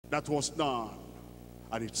that was done.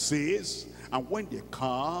 And it says, and when they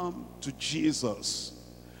come to Jesus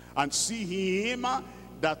and see him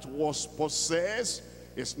that was possessed,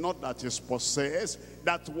 it's not that is possessed,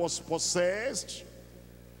 that was possessed,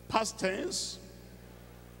 past tense,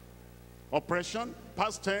 oppression,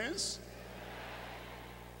 past tense,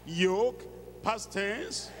 yoke, past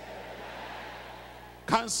tense,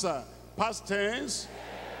 cancer, past tense,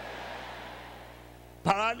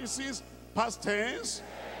 paralysis, past tense,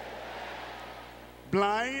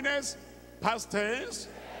 blindness, past tense,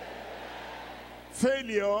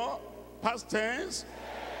 failure, past tense,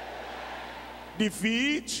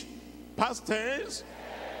 defeat, past tense,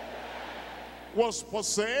 was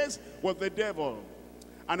possessed with the devil,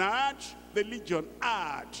 and had the legion,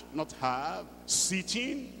 had, not have,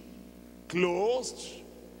 sitting, clothed,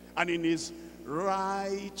 and in his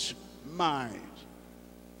right mind.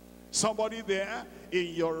 Somebody there,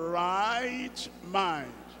 in your right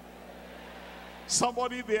mind.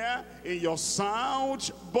 Somebody there, in your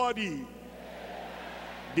sound body.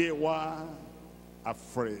 They were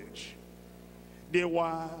afraid. They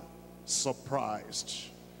were surprised.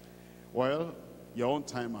 Well, your own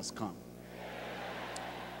time has come.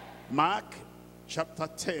 Mark chapter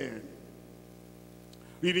 10,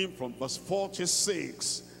 reading from verse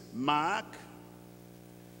 46. Mark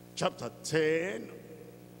chapter 10,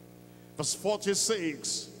 verse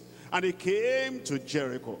 46. And he came to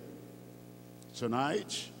Jericho.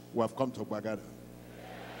 Tonight, we have come to Bagada.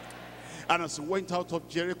 And as he went out of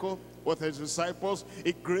Jericho with his disciples,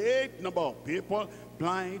 a great number of people,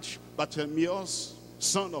 blind Bartimaeus,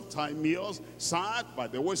 son of Timaeus, sat by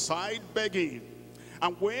the wayside begging.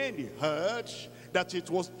 And when he heard that it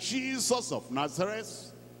was Jesus of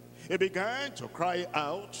Nazareth, he began to cry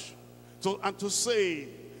out and to say,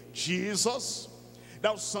 Jesus,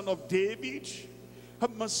 thou son of David,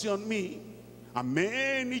 have mercy on me. And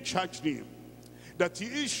many charged him that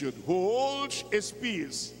he should hold his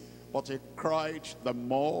peace. But he cried the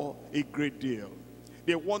more a great deal.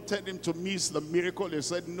 They wanted him to miss the miracle. He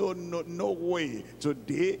said, no, no, no way.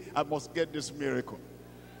 Today I must get this miracle.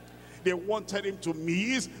 They wanted him to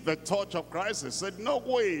miss the touch of Christ. He said, no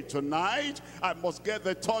way. Tonight I must get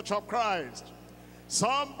the touch of Christ.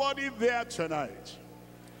 Somebody there tonight.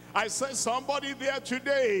 I said, somebody there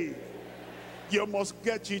today. You must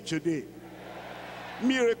get it today.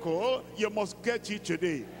 Miracle, you must get it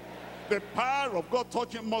today. The power of God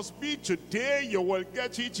touching must be today. You will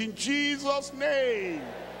get it in Jesus' name.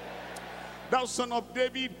 Thou son of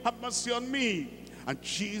David, have mercy on me. And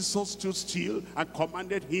Jesus stood still and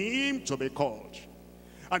commanded him to be called.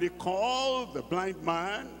 And he called the blind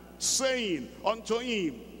man, saying unto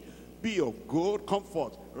him, be of good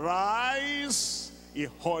comfort, rise. He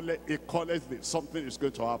calleth thee. Something is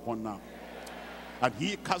going to happen now. And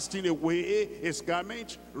he, casting away his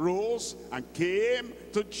garment, rose and came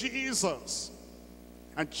to Jesus.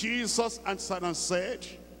 And Jesus answered and said,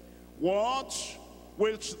 what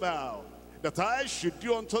wilt thou that I should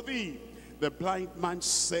do unto thee? The blind man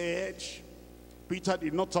said, Peter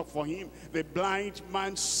did not talk for him. The blind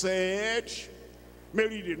man said,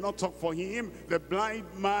 Mary did not talk for him. The blind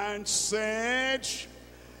man said,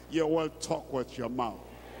 you will talk with your mouth.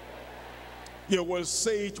 You will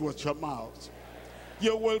say it with your mouth.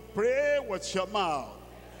 You will pray with your mouth.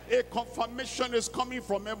 A confirmation is coming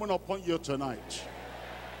from heaven upon you tonight.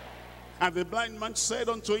 And the blind man said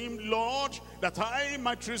unto him, Lord, that I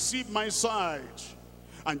might receive my sight.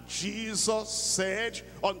 And Jesus said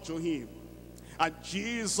unto him, and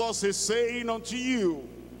Jesus is saying unto you,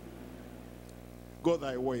 go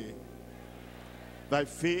thy way. Thy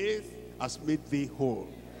faith has made thee whole.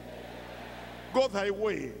 Go thy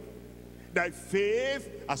way. Thy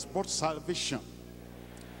faith has brought salvation.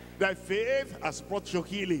 Thy faith has brought your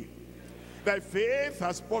healing. Thy faith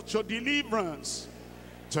has brought your deliverance.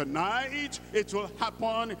 Tonight, it will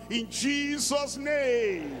happen in Jesus'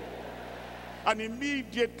 name. And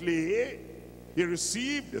immediately, he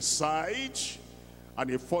received the sight,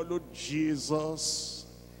 and he followed Jesus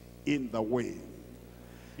in the way.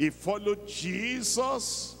 He followed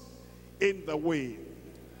Jesus in the way.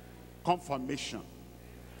 Confirmation.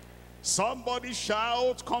 Somebody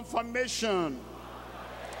shout confirmation.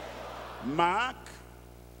 Mark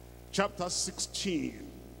chapter 16.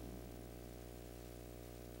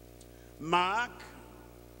 Mark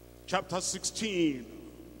chapter 16,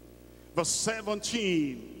 verse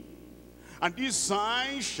 17. And these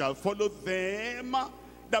signs shall follow them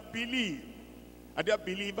that believe. Are there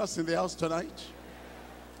believers in the house tonight?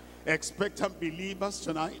 Expectant believers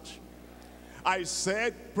tonight? I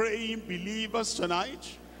said praying believers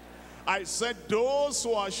tonight. I said those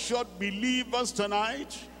who are short believers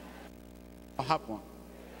tonight. What happened?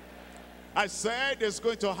 I said it's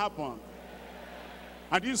going to happen.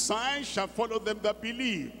 And these signs shall follow them that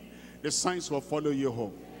believe. The signs will follow you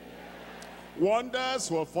home.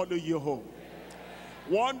 Wonders will follow you home.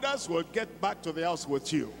 Wonders will get back to the house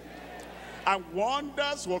with you. And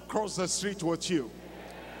wonders will cross the street with you.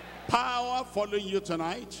 Power following you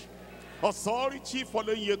tonight. Authority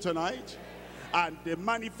following you tonight. And the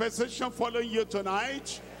manifestation following you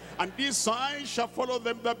tonight. And these signs shall follow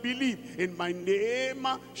them that believe. In my name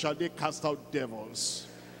shall they cast out devils.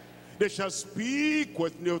 They shall speak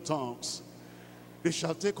with new tongues. They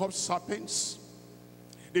shall take up serpents.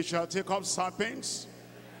 They shall take up serpents.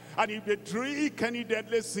 And if they drink any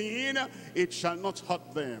deadly sin, it shall not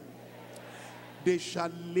hurt them. They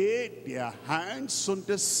shall lay their hands on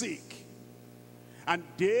the sick, and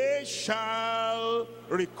they shall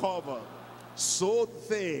recover. So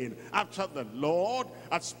then, after the Lord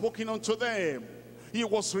had spoken unto them, he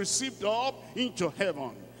was received up into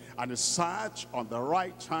heaven, and sat on the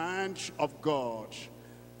right hand of God.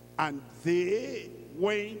 And they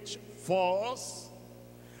went forth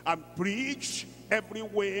and preached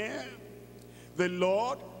everywhere. The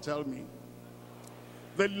Lord, tell me.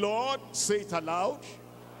 The Lord, say it aloud.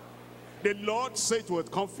 The Lord, say it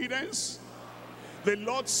with confidence. The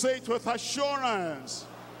Lord, say it with assurance.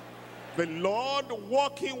 The Lord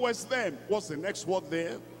walking with them. What's the next word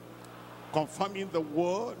there? Confirming the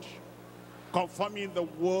word. Confirming the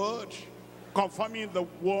word. Confirming the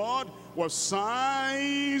word with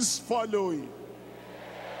signs following.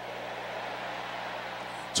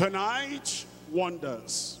 Tonight,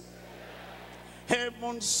 wonders.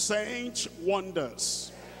 Heaven sent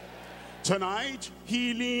wonders. Tonight,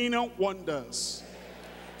 healing wonders.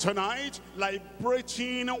 Tonight,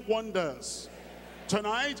 liberating wonders.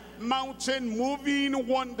 Tonight, mountain moving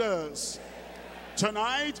wonders.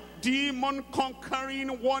 Tonight, demon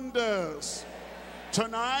conquering wonders.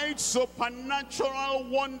 Tonight, supernatural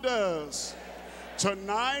wonders.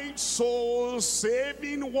 Tonight, soul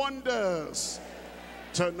saving wonders.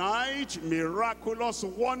 Tonight, miraculous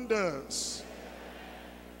wonders.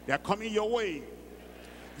 They are coming your way.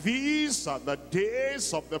 These are the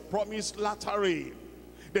days of the promised latter rain.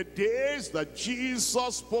 The days that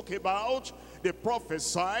Jesus spoke about, they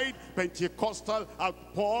prophesied Pentecostal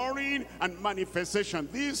outpouring and manifestation.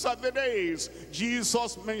 These are the days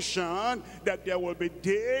Jesus mentioned that there will be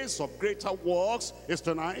days of greater works. Is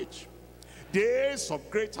tonight. Days of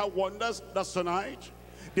greater wonders. That's tonight.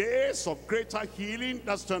 Days of greater healing.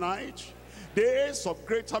 That's tonight. Days of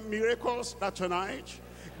greater miracles. That's tonight.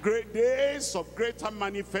 Great days of greater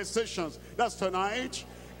manifestations. That's tonight.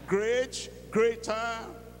 Greater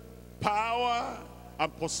power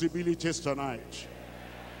and possibilities tonight.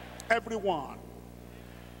 Everyone.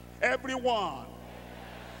 As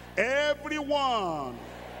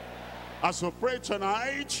we pray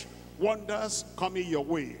tonight, wonders coming your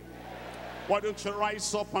way. Why don't you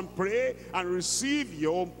rise up and pray and receive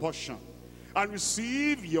your own portion? And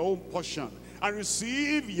receive your own portion. And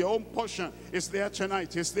receive your own portion. It's there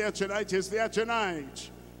tonight. It's there tonight. It's there tonight.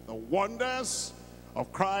 The wonders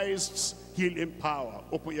of Christ's healing power.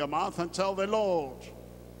 Open your mouth and tell the Lord.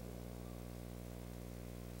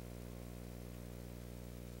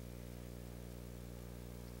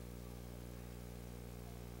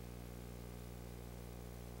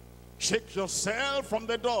 Shake yourself from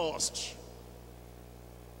the dust.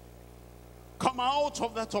 Come out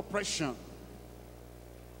of that oppression.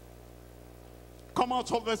 Come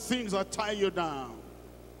out of the things that tie you down.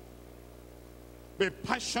 Be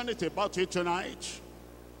passionate about it tonight.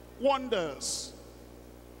 Wonders.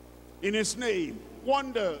 In his name.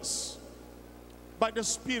 Wonders. By the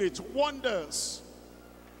Spirit. Wonders.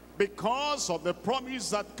 Because of the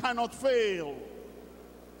promise that cannot fail.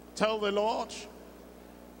 Tell the Lord.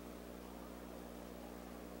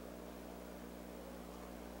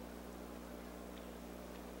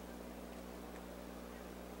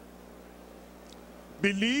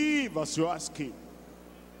 Believe as you ask him.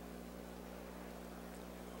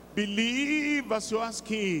 Believe as you ask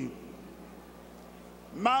him.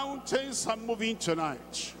 Mountains are moving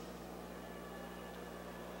tonight.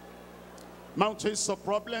 Mountains of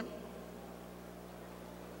problem.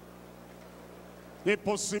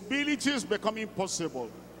 Impossibilities becoming possible.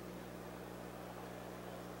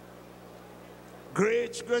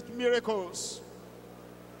 Great miracles.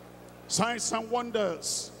 Signs and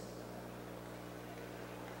wonders.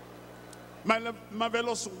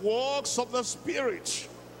 Marvelous works of the Spirit.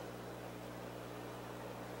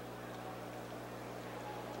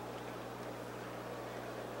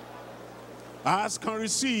 Ask and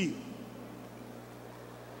receive.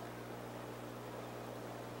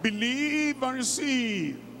 Believe and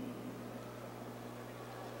receive.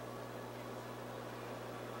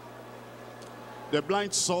 The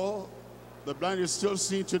blind saw, the blind is still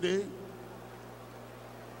seeing today.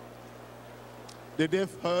 The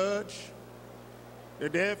deaf heard, the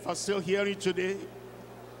deaf are still hearing today.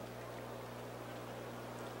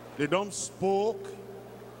 The dumb spoke,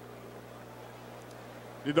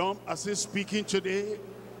 the dumb are still speaking today.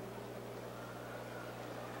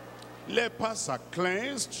 Lepers are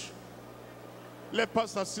cleansed.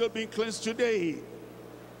 Lepers are still being cleansed today.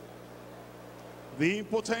 The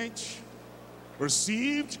impotent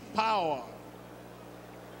received power.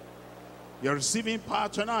 You're receiving power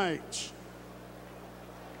tonight.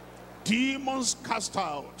 Demons cast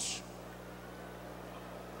out.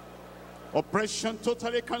 Oppression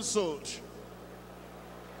totally cancelled.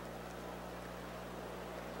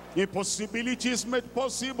 Impossibilities made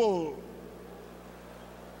possible.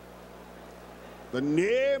 The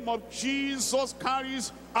name of Jesus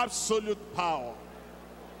carries absolute power.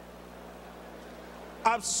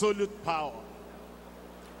 Absolute power.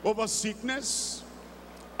 Over sickness,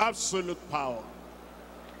 absolute power.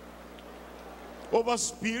 Over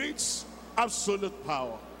spirits, absolute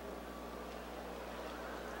power.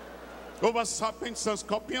 Over serpents and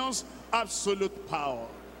scorpions, absolute power.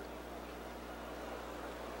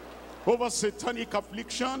 Over satanic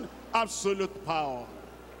affliction, absolute power.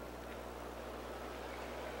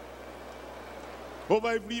 Over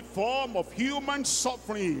every form of human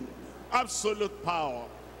suffering, absolute power.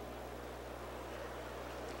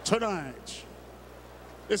 Tonight,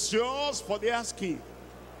 it's yours for the asking.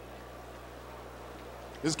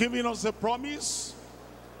 He's giving us a promise,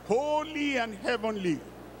 holy and heavenly,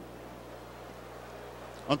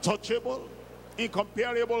 untouchable,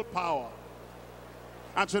 incomparable power.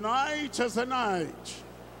 And tonight is the night.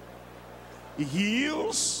 He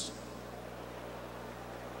heals,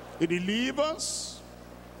 he delivers,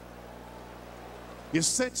 he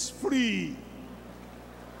sets free,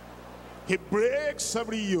 he breaks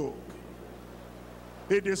every yoke,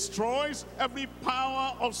 he destroys every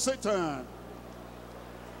power of Satan.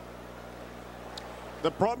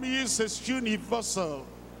 The promise is universal,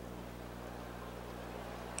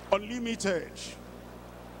 unlimited.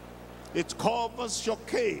 It covers your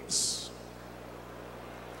case.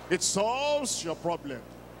 It solves your problem.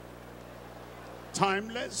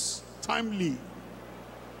 Timeless, timely,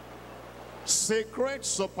 sacred,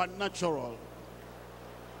 supernatural,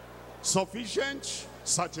 sufficient,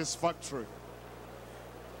 satisfactory.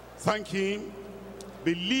 Thank him,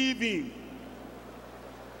 believe him.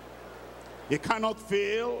 He cannot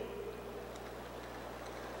fail.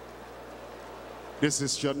 This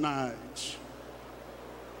is your night.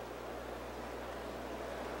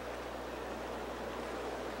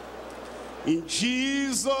 In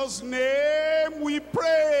Jesus' name we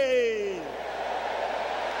pray.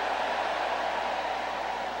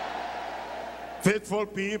 Faithful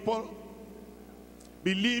people,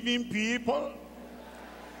 believing people,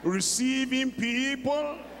 receiving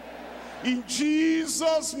people, in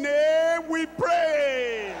Jesus' name we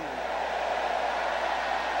pray.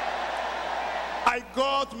 I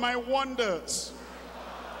got my wonders.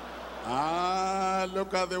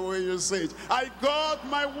 Look at the way you say it. I got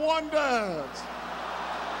my wonders.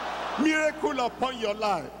 Miracle upon your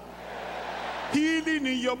life. Healing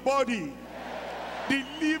in your body.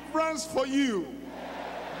 Deliverance for you.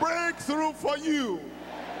 Breakthrough for you.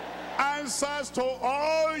 Answers to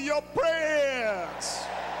all your prayers.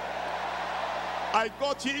 I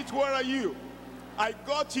got it, where are you? I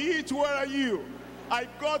got it, where are you? I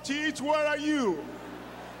got it, where are you?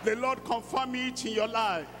 The Lord confirm it in your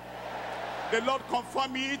life. The Lord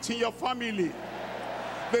confirm it in your family.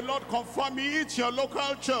 The Lord confirm it in your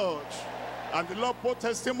local church. And the Lord put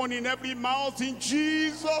testimony in every mouth in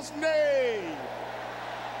Jesus' name.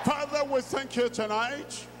 Father, we thank you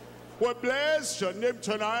tonight. We bless your name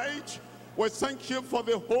tonight. We thank you for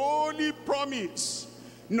the holy promise.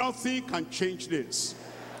 Nothing can change this.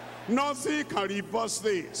 Nothing can reverse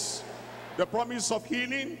this. The promise of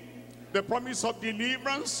healing, the promise of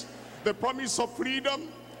deliverance, the promise of freedom,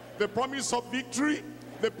 the promise of victory,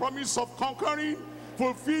 the promise of conquering.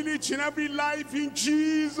 Fulfill it in every life in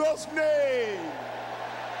Jesus' name.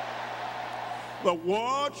 The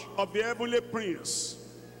word of the heavenly prince.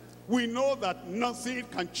 We know that nothing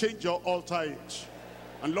can change your altar age.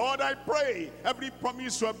 And Lord, I pray every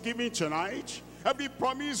promise you have given tonight, every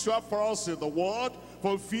promise you have for us in the word,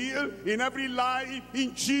 fulfill in every life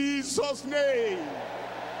in Jesus' name.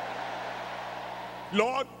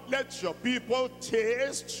 Lord, let your people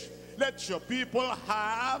taste, let your people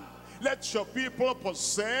have, let your people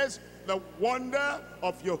possess the wonder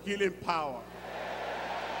of your healing power.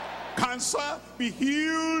 Cancer, be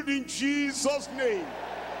healed in Jesus' name.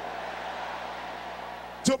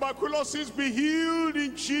 Tuberculosis be healed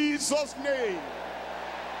in Jesus' name.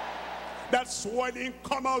 That swelling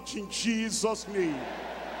come out in Jesus' name.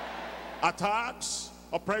 Attacks,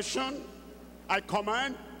 oppression, I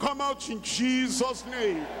command, come out in Jesus'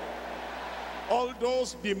 name. All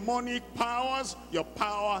those demonic powers, your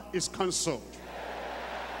power is cancelled.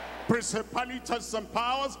 Principalities and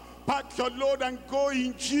powers, pack your load and go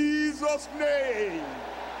in Jesus' name.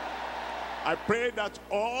 I pray that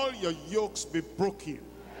all your yokes be broken.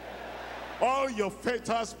 All your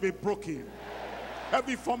fetters be broken.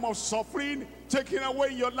 Every form of suffering taken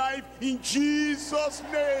away in your life in Jesus'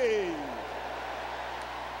 name.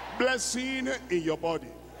 Blessing in your body.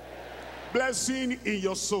 Blessing in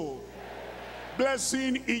your soul.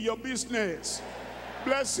 Blessing in your business.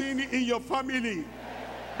 Blessing in your family.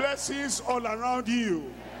 Blessings all around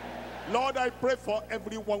you. Lord, I pray for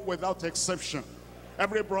everyone without exception.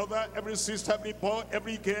 Every brother, every sister, every boy,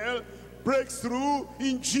 every girl, breakthrough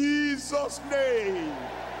in Jesus' name.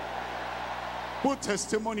 Put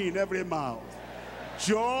testimony in every mouth.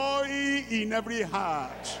 Joy in every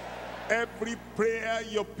heart. Every prayer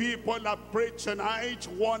your people have prayed tonight,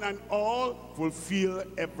 one and all, fulfill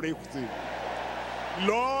everything.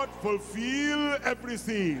 Lord, fulfill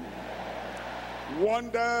everything.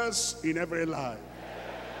 Wonders in every life.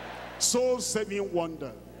 Soul-saving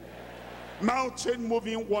wonder.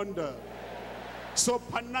 Mountain-moving wonder.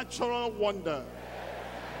 Supernatural wonder.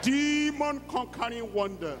 Demon-conquering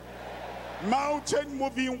wonder.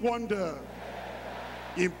 Mountain-moving wonder.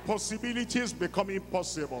 Impossibilities becoming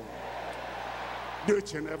possible. Do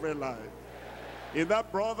it in every life. In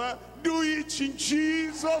that brother, do it in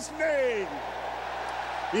Jesus' name.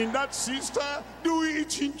 In that sister, do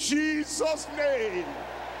it in Jesus' name.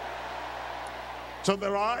 To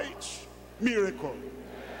the right, miracle.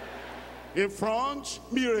 In front,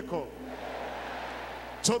 miracle.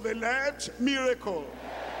 To the left, miracle.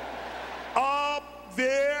 Up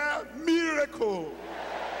there, miracle.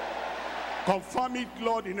 Confirm it,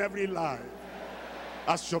 Lord, in every life.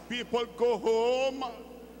 As your people go home,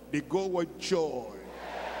 they go with joy.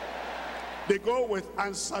 They go with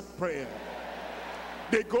answered prayer.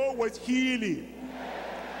 They go with healing.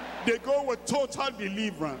 They go with total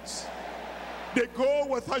deliverance. They go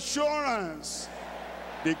with assurance.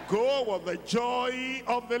 They go with the joy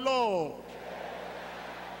of the Lord.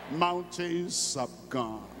 Mountains have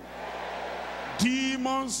gone.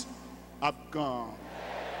 Demons have gone.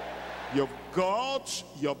 You've got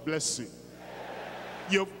your blessing.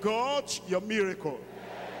 You've got your miracle.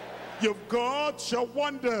 You've got your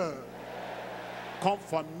wonder.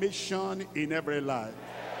 Confirmation in every life.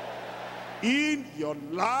 In your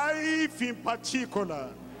life in particular.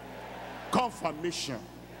 Confirmation.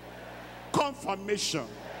 Confirmation.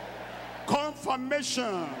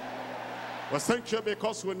 Confirmation. Well, thank you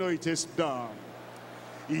because we know it is done.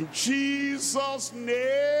 In Jesus'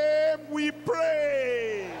 name we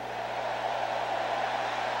pray.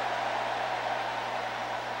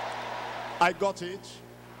 I got it.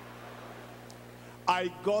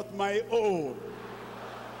 I got my own.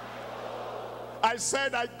 I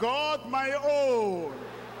said I got my own.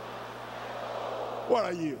 What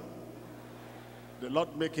are you? The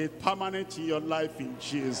Lord make it permanent in your life in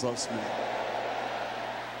Jesus' name.